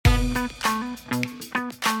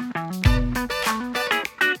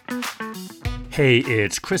Hey,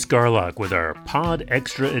 it's Chris Garlock with our Pod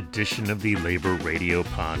Extra edition of the Labor Radio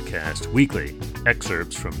Podcast Weekly,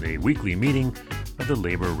 excerpts from the weekly meeting of the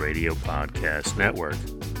Labor Radio Podcast Network.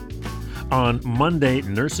 On Monday,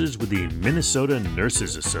 nurses with the Minnesota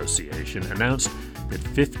Nurses Association announced that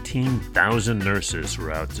 15,000 nurses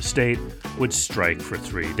throughout the state would strike for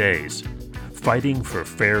 3 days, fighting for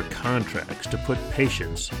fair contracts to put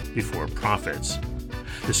patients before profits.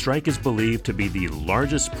 The strike is believed to be the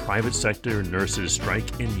largest private sector nurses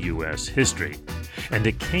strike in U.S. history, and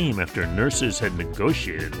it came after nurses had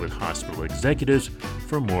negotiated with hospital executives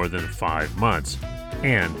for more than 5 months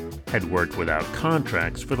and had worked without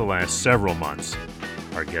contracts for the last several months.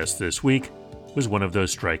 Our guest this week was one of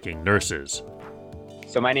those striking nurses.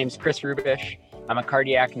 So my name's Chris Rubish. I'm a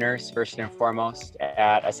cardiac nurse, first and foremost,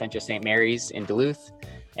 at Essentia St. Mary's in Duluth.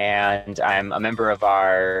 And I'm a member of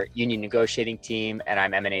our union negotiating team, and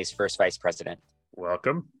I'm M&A's first vice president.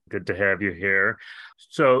 Welcome. Good to have you here.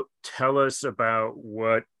 So tell us about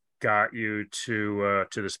what got you to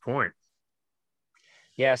this point.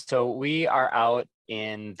 Yeah, so we are out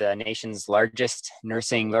in the nation's largest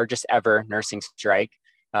ever nursing strike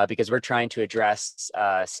because we're trying to address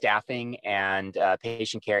staffing and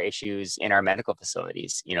patient care issues in our medical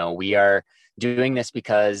facilities. You know, we are doing this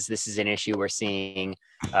because this is an issue we're seeing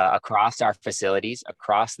across our facilities,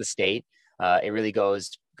 across the state. It really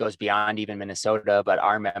goes beyond even Minnesota, but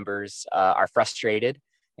our members are frustrated,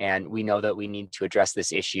 and we know that we need to address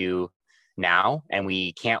this issue now, and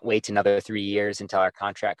we can't wait another 3 years until our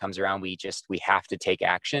contract comes around. We have to take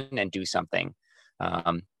action and do something.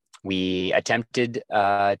 We attempted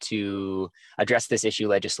to address this issue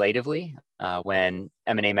legislatively when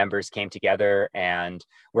M&A members came together and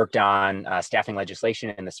worked on staffing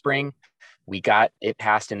legislation in the spring. We got it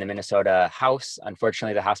passed in the Minnesota House.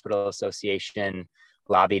 Unfortunately, the Hospital Association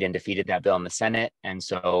lobbied and defeated that bill in the Senate. And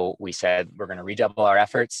so we said, we're going to redouble our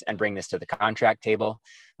efforts and bring this to the contract table.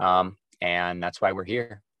 And that's why we're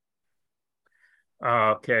here.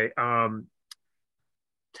 Okay.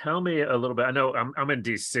 Tell me a little bit. I know I'm in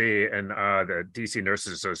DC, and the DC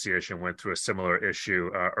Nurses Association went through a similar issue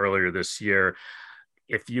earlier this year.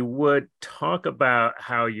 If you would talk about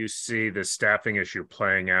how you see the staffing issue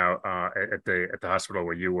playing out at the hospital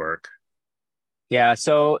where you work. Yeah,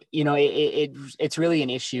 so it's really an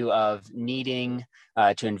issue of needing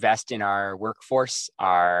to invest in our workforce,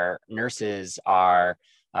 our nurses, our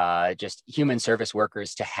just human service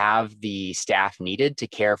workers, to have the staff needed to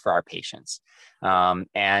care for our patients.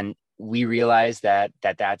 And we realize that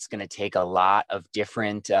that's going to take a lot of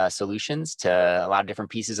different solutions to a lot of different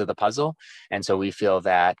pieces of the puzzle. And so we feel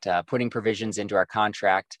that putting provisions into our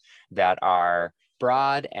contract that are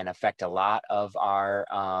broad and affect a lot of our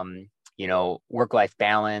work-life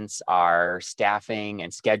balance, our staffing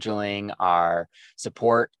and scheduling, our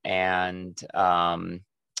support and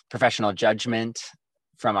professional judgment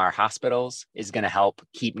from our hospitals is going to help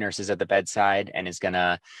keep nurses at the bedside and is going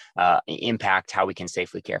to impact how we can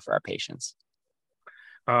safely care for our patients.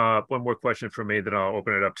 One more question for me, then I'll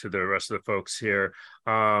open it up to the rest of the folks here.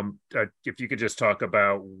 If you could just talk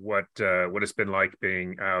about what it's been like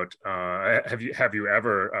being out. Have you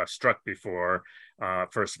ever struck before?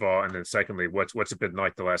 First of all, and then secondly, what's it been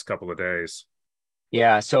like the last couple of days?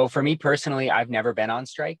 Yeah, so for me personally, I've never been on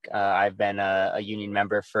strike. I've been a union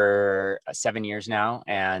member for 7 years now,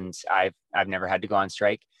 and I've never had to go on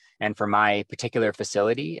strike. And for my particular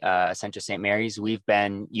facility, Essentia St. Mary's, we've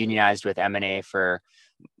been unionized with M&A for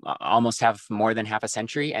almost more than half a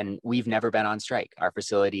century, and we've never been on strike. Our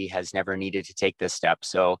facility has never needed to take this step.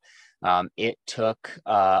 So it took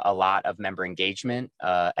a lot of member engagement,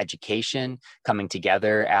 education, coming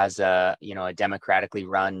together as a democratically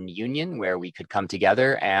run union where we could come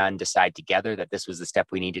together and decide together that this was the step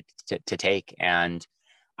we needed to take. And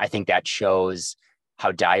I think that shows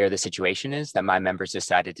how dire the situation is, that my members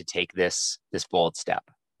decided to take this bold step.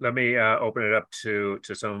 Let me open it up to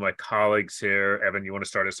some of my colleagues here. Evan, you want to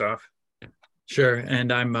start us off? Sure.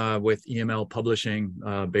 And I'm with EML Publishing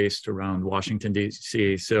based around Washington,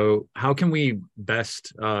 D.C. So how can we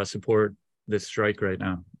best support this strike right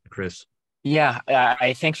now, Chris? Yeah,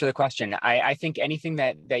 thanks for the question. I think anything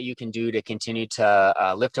that you can do to continue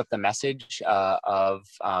to lift up the message of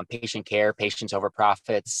patient care, patients over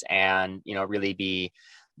profits, and really be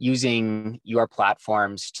using your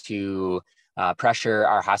platforms to pressure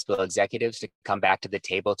our hospital executives to come back to the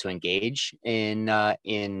table to engage in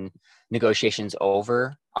negotiations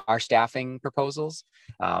over our staffing proposals.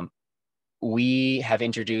 we have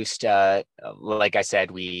introduced, like I said,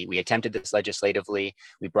 we attempted this legislatively.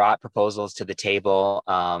 We brought proposals to the table.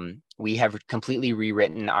 We have completely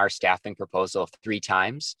rewritten our staffing proposal 3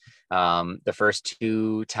 times. The first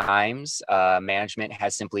 2 times, management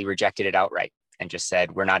has simply rejected it outright and just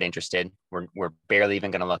said, we're not interested. We're barely even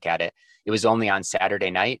going to look at it. It was only on Saturday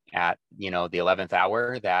night at, the 11th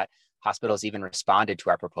hour that hospitals even responded to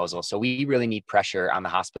our proposal. So we really need pressure on the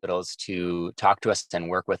hospitals to talk to us and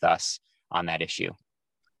work with us on that issue.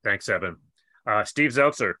 Thanks, Evan. Steve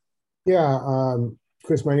Zeltzer. Yeah,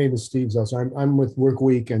 Chris, my name is Steve Zeltzer. I'm with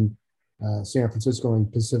Workweek and San Francisco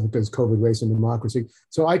and Pacifica's COVID Race and Democracy.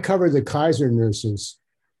 So I cover the Kaiser nurses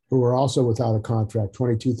who are also without a contract,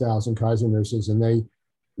 22,000 Kaiser nurses, and they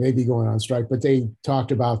may be going on strike, but they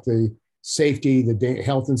talked about the safety, the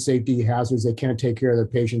health and safety hazards. They can't take care of their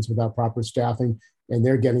patients without proper staffing, and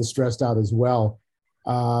they're getting stressed out as well.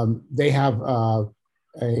 They have a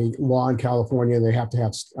law in California. They have to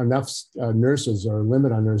have enough nurses or a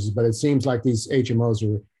limit on nurses, but it seems like these HMOs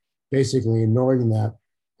are basically ignoring that.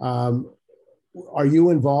 Are you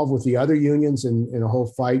involved with the other unions in a whole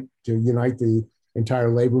fight to unite the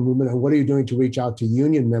entire labor movement? And what are you doing to reach out to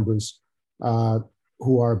union members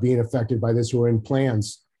who are being affected by this, who are in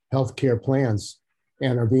plans, healthcare plans,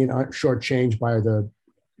 and are being shortchanged by the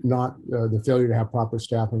failure to have proper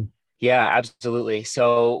staffing? Yeah, absolutely.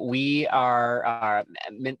 So we are,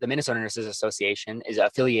 the Minnesota Nurses Association is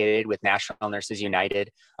affiliated with National Nurses United.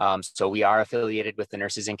 So we are affiliated with the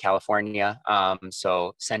nurses in California.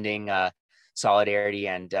 So sending solidarity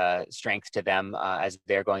and strength to them as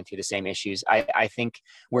they're going through the same issues. I think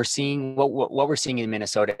we're seeing what we're seeing in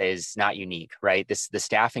Minnesota is not unique, right? The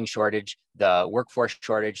staffing shortage, the workforce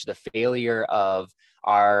shortage, the failure of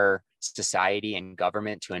our society and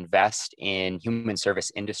government to invest in human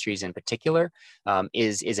service industries in particular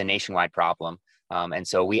is a nationwide problem. And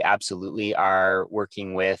so we absolutely are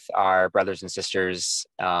working with our brothers and sisters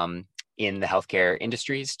in the healthcare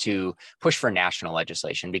industries to push for national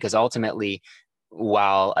legislation, because ultimately,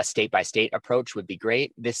 while a state-by-state approach would be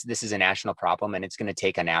great, this is a national problem and it's going to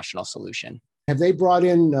take a national solution. Have they brought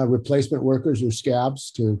in replacement workers or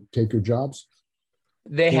scabs to take your jobs?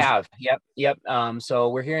 They have. Yep. So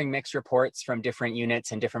we're hearing mixed reports from different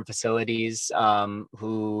units and different facilities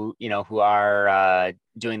who are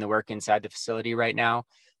doing the work inside the facility right now.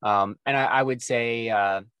 And I would say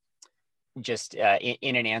just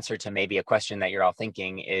in an answer to maybe a question that you're all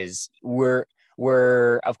thinking is we're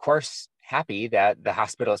of course happy that the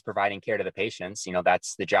hospital is providing care to the patients.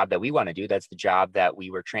 That's the job that we want to do. That's the job that we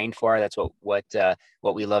were trained for. That's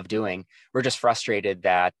what we love doing. We're just frustrated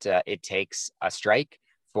that it takes a strike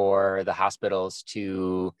for the hospitals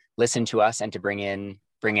to listen to us and to bring in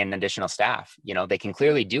additional staff. They can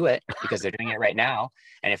clearly do it because they're doing it right now.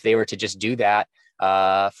 And if they were to just do that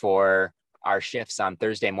for our shifts on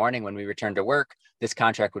Thursday morning when we return to work, this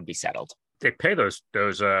contract would be settled. They pay those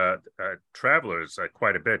travelers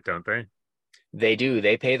quite a bit, don't they? They do.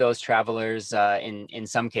 They pay those travelers in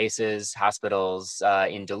some cases, hospitals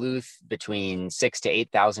in Duluth between $6,000 to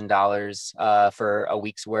 $8,000 for a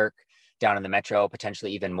week's work. Down in the metro,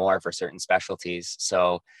 potentially even more for certain specialties.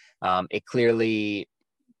 So it clearly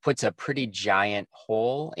puts a pretty giant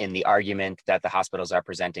hole in the argument that the hospitals are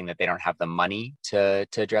presenting that they don't have the money to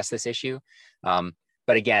address this issue.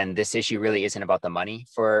 But again, this issue really isn't about the money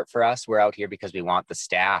for us. We're out here because we want the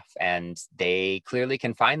staff, and they clearly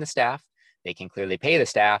can find the staff. They can clearly pay the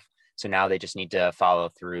staff. So now they just need to follow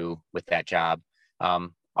through with that job.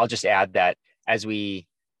 I'll just add that as we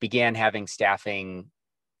began having staffing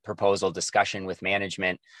proposal discussion with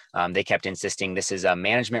management, they kept insisting this is a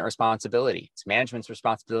management responsibility. It's management's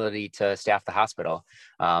responsibility to staff the hospital.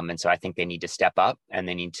 And so I think they need to step up and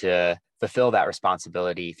they need to fulfill that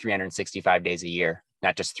responsibility 365 days a year,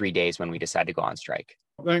 not just 3 days when we decide to go on strike.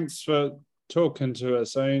 Thanks for talking to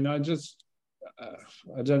us. I mean, I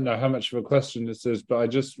don't know how much of a question this is, but I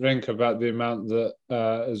just think about the amount that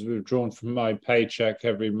is withdrawn from my paycheck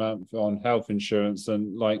every month on health insurance,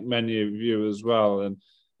 and like many of you as well. And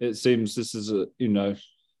it seems this is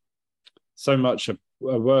so much a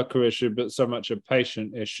worker issue, but so much a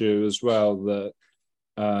patient issue as well,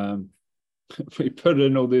 that we put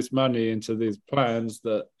in all this money into these plans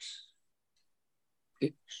that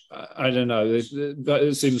I don't know.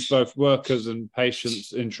 It seems both workers and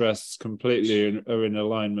patients' interests completely are in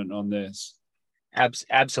alignment on this.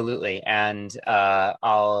 Absolutely, and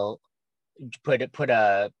I'll put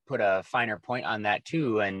a finer point on that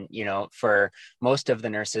too. And for most of the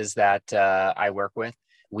nurses that I work with,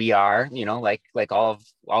 we are like all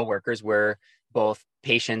workers, we're both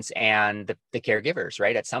patients and the caregivers,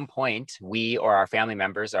 right? At some point, we or our family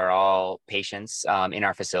members are all patients in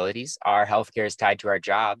our facilities. Our healthcare is tied to our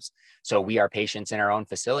jobs, so we are patients in our own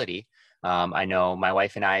facility. I know my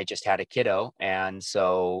wife and I just had a kiddo, and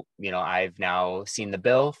so, I've now seen the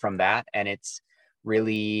bill from that, and it's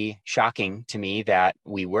really shocking to me that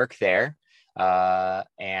we work there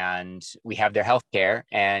and we have their healthcare,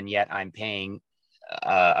 and yet I'm paying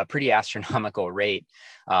a pretty astronomical rate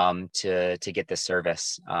to get this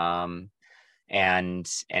service, and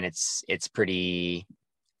it's pretty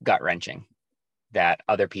gut wrenching that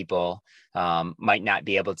other people might not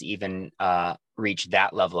be able to even reach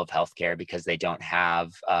that level of healthcare because they don't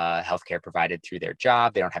have healthcare provided through their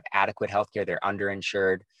job. They don't have adequate healthcare. They're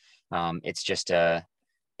underinsured.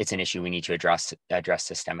 It's an issue we need to address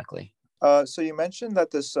systemically. So you mentioned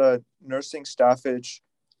that this nursing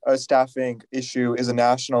staffing issue is a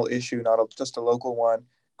national issue, not just a local one.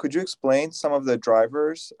 Could you explain some of the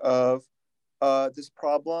drivers of this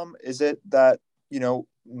problem? Is it that,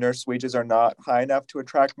 nurse wages are not high enough to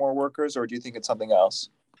attract more workers, or do you think it's something else?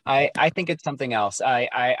 I think it's something else.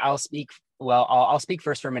 I'll speak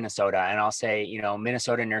first for Minnesota, and I'll say,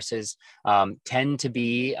 Minnesota nurses tend to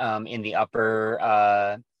be in the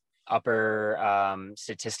upper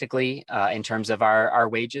statistically in terms of our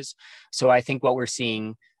wages. So I think what we're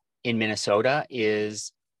seeing in Minnesota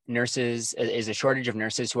is a shortage of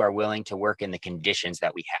nurses who are willing to work in the conditions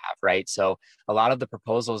that we have, right? So a lot of the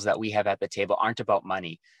proposals that we have at the table aren't about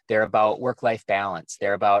money. They're about work-life balance.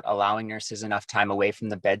 They're about allowing nurses enough time away from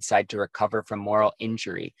the bedside to recover from moral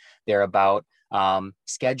injury. They're about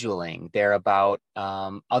scheduling. They're about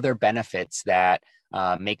other benefits that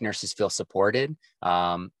make nurses feel supported,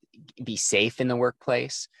 be safe in the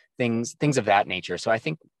workplace, things of that nature. So I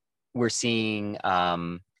think we're seeing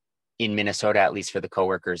in Minnesota, at least for the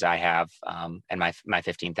coworkers I have and my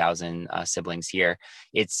 15,000 siblings here,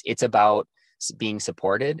 it's about being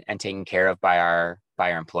supported and taken care of by our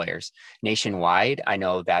employers. Nationwide, I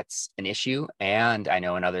know that's an issue, and I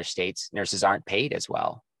know in other states nurses aren't paid as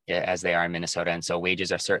well as they are in Minnesota, and so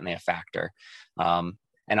wages are certainly a factor. And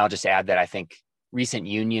I'll just add that I think recent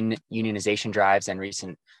unionization drives and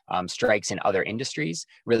recent strikes in other industries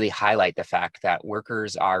really highlight the fact that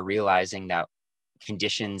workers are realizing that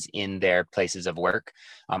conditions in their places of work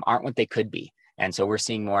aren't what they could be. And so we're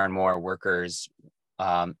seeing more and more workers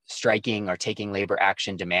striking or taking labor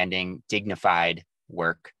action, demanding dignified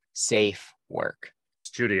work, safe work.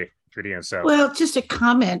 Judy and Seth. Well, just a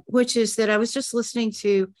comment, which is that I was just listening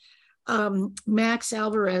to Max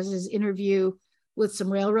Alvarez's interview with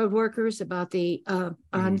some railroad workers about the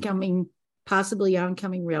possibly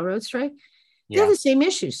oncoming railroad strike. They're the same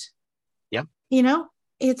issues. Yep.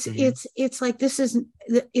 It's like this is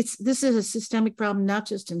a systemic problem, not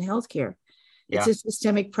just in healthcare. It's a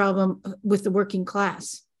systemic problem with the working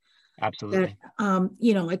class. Absolutely.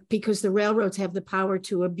 That, because the railroads have the power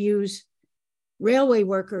to abuse railway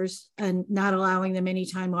workers and not allowing them any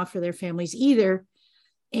time off for their families either,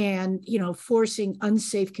 and forcing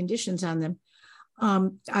unsafe conditions on them.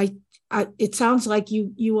 It sounds like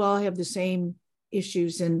you all have the same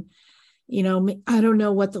issues, and I don't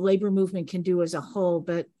know what the labor movement can do as a whole,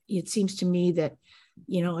 but it seems to me that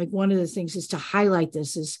like one of the things is to highlight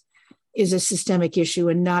this is a systemic issue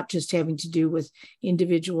and not just having to do with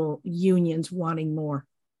individual unions wanting more.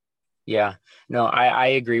 Yeah, no, I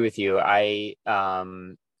agree with you. I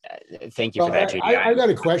thank you for that, Judy. I got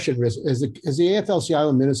a question. Has the AFL-CIO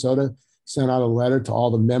in Minnesota sent out a letter to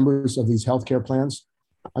all the members of these healthcare plans?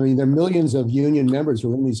 I mean, there are millions of union members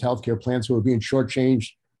who are in these healthcare plans who are being shortchanged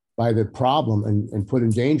by the problem and put in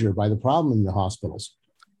danger by the problem in the hospitals.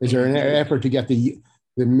 Is there an effort to get the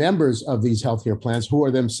members of these healthcare plans, who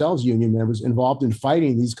are themselves union members, involved in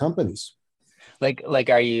fighting these companies? Like,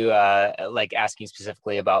 are you like asking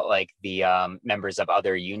specifically about like the members of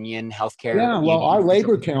other union healthcare? Yeah, well, our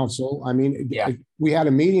labor council, I mean, we had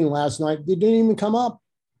a meeting last night. They didn't even come up.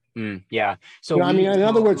 Yeah. So in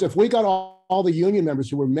other words, if we got all the union members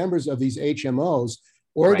who were members of these HMOs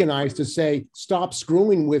organized to say, stop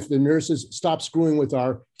screwing with the nurses, stop screwing with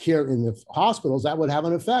our care in the hospitals, that would have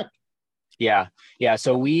an effect. Yeah.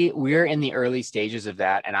 So we're in the early stages of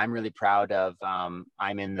that, and I'm really proud of.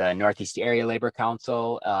 I'm in the Northeast Area Labor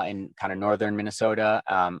Council in kind of northern Minnesota.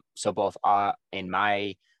 So both in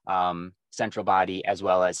my central body as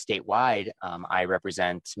well as statewide, I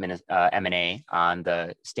represent M&A on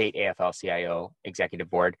the state AFL-CIO executive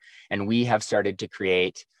board, and we have started to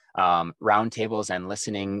create roundtables and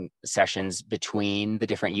listening sessions between the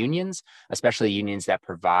different unions, especially unions that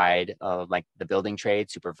provide like the building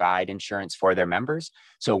trades, who provide insurance for their members.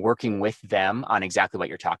 So working with them on exactly what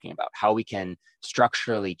you're talking about, how we can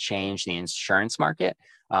structurally change the insurance market,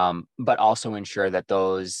 but also ensure that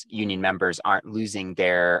those union members aren't losing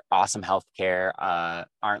their awesome healthcare,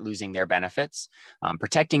 aren't losing their benefits,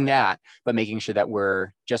 protecting that, but making sure that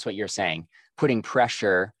we're just what you're saying, putting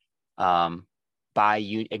pressure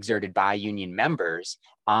exerted by union members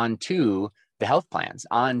onto the health plans,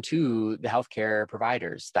 onto the healthcare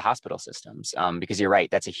providers, the hospital systems, because you're right,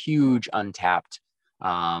 that's a huge untapped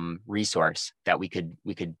resource that we could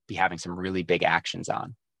be having some really big actions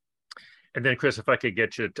on. And then, Chris, if I could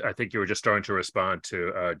get you, I think you were just starting to respond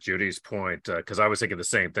to Judy's point, because I was thinking the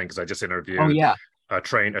same thing, because I just interviewed a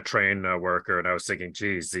train worker, and I was thinking,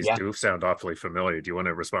 geez, these do sound awfully familiar. Do you want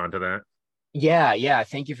to respond to that? Yeah.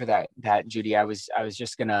 Thank you for that, Judy. I was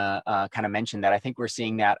just gonna kind of mention that I think we're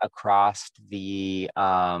seeing that across the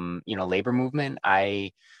labor movement.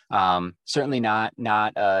 I certainly not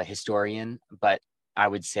a historian, but I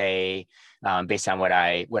would say, based on what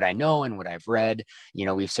I know and what I've read,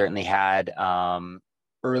 we've certainly had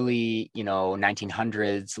early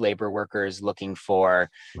 1900s labor workers looking for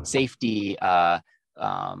safety,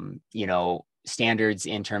 standards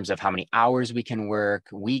in terms of how many hours we can work,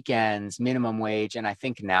 weekends, minimum wage. And I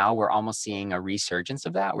think now we're almost seeing a resurgence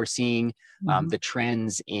of that. We're seeing the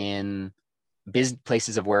trends in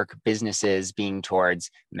places of work, businesses being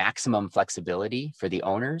towards maximum flexibility for the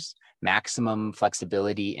owners, maximum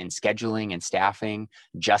flexibility in scheduling and staffing,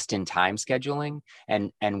 just-in-time scheduling.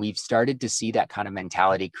 And we've started to see that kind of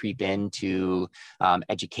mentality creep into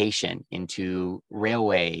education, into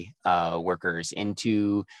railway workers,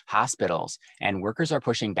 into hospitals, and workers are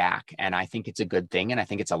pushing back. And I think it's a good thing. And I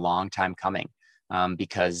think it's a long time coming,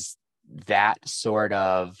 because that sort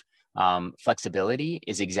of flexibility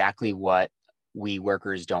is exactly what we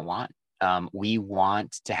workers don't want. We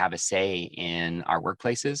want to have a say in our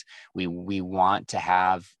workplaces. We want to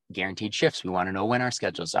have guaranteed shifts. We want to know when our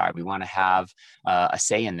schedules are. We want to have a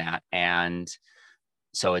say in that. And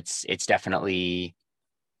so it's definitely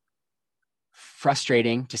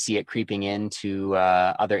frustrating to see it creeping into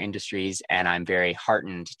other industries. And I'm very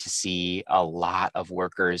heartened to see a lot of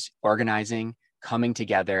workers organizing, coming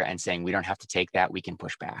together and saying, we don't have to take that, we can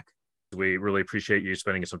push back. We really appreciate you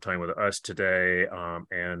spending some time with us today,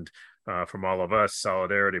 and from all of us,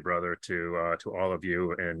 solidarity, brother, to all of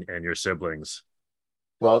you and your siblings.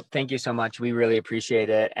 Well, thank you so much. We really appreciate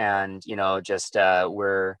it, and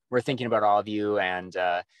we're thinking about all of you and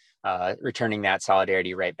returning that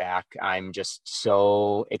solidarity right back. I'm just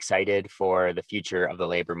so excited for the future of the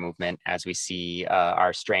labor movement as we see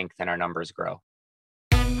our strength and our numbers grow.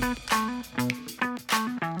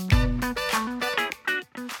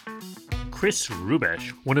 Chris Rubesh,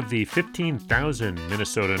 one of the 15,000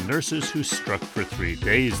 Minnesota nurses who struck for 3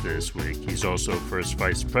 days this week. He's also first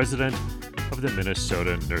vice president of the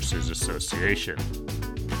Minnesota Nurses Association.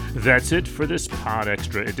 That's it for this Pod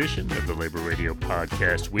Extra edition of the Labor Radio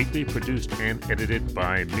Podcast Weekly, produced and edited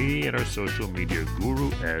by me, and our social media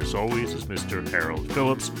guru, as always, is Mr. Harold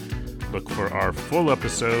Phillips. Look for our full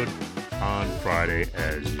episode on Friday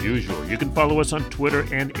as usual. You can follow us on Twitter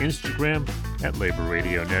and Instagram at Labor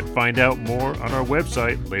Radio Net. Find out more on our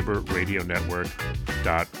website,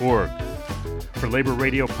 laborradionetwork.org. For Labor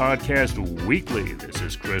Radio Podcast Weekly, this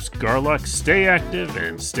is Chris Garlock. Stay active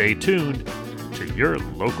and stay tuned to your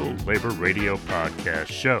local Labor Radio Podcast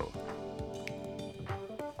show.